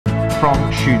from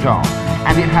Xudong,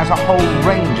 and it has a whole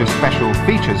range of special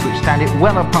features which stand it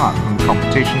well apart from the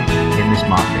competition in this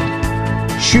market.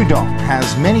 Xudong has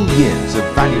many years of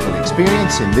valuable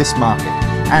experience in this market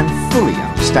and fully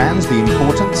understands the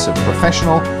importance of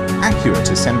professional, accurate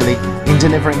assembly in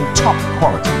delivering top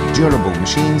quality, durable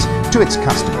machines to its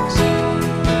customers.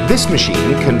 This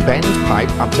machine can bend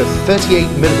pipe up to 38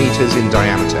 millimeters in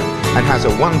diameter and has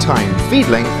a one-time feed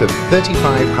length of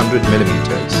 3,500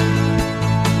 millimeters.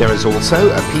 There is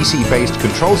also a PC-based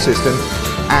control system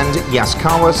and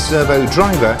Yaskawa servo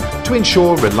driver to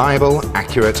ensure reliable,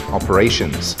 accurate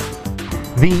operations.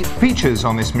 The features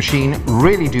on this machine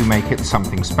really do make it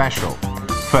something special.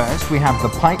 First, we have the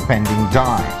pipe bending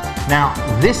die. Now,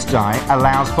 this die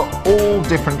allows for all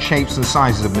different shapes and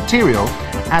sizes of material,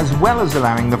 as well as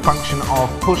allowing the function of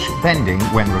push bending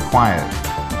when required.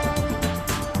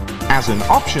 As an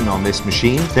option on this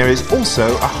machine, there is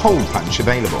also a hole punch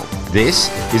available.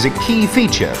 This is a key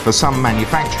feature for some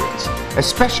manufacturers,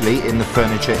 especially in the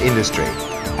furniture industry,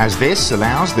 as this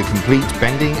allows the complete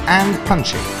bending and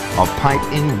punching of pipe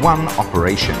in one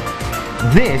operation.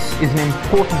 This is an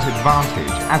important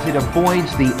advantage as it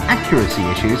avoids the accuracy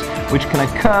issues which can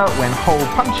occur when hole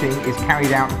punching is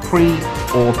carried out pre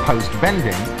or post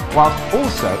bending, whilst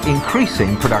also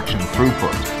increasing production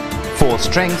throughput. For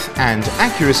strength and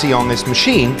accuracy on this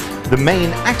machine, the main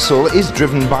axle is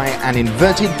driven by an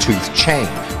inverted tooth chain,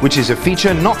 which is a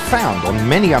feature not found on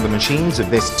many other machines of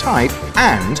this type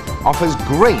and offers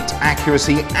great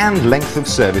accuracy and length of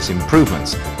service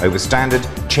improvements over standard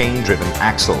chain-driven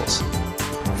axles.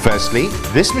 Firstly,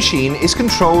 this machine is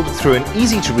controlled through an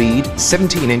easy-to-read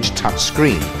 17-inch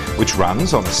touchscreen, which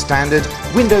runs on a standard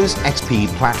Windows XP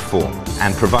platform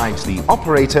and provides the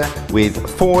operator with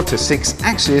 4 to 6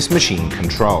 axis machine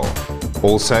control.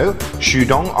 Also,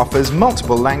 Xudong offers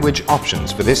multiple language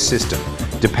options for this system,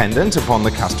 dependent upon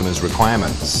the customer's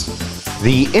requirements.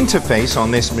 The interface on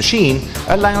this machine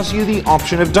allows you the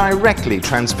option of directly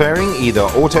transferring either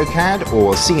AutoCAD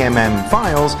or CMM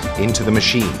files into the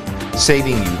machine,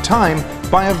 saving you time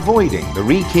by avoiding the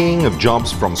rekeying of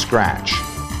jobs from scratch.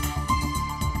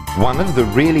 One of the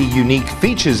really unique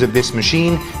features of this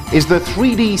machine is the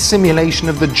 3D simulation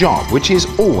of the job, which is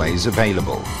always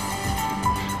available.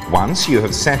 Once you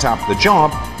have set up the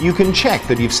job, you can check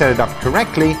that you've set it up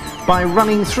correctly by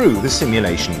running through the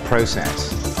simulation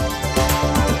process.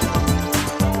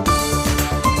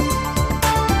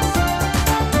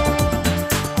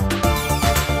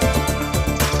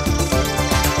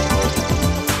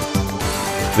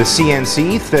 The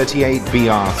CNC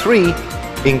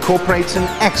 38BR3 incorporates an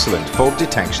excellent fault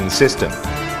detection system,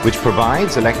 which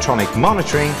provides electronic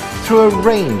monitoring through a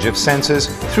range of sensors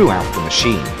throughout the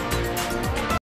machine.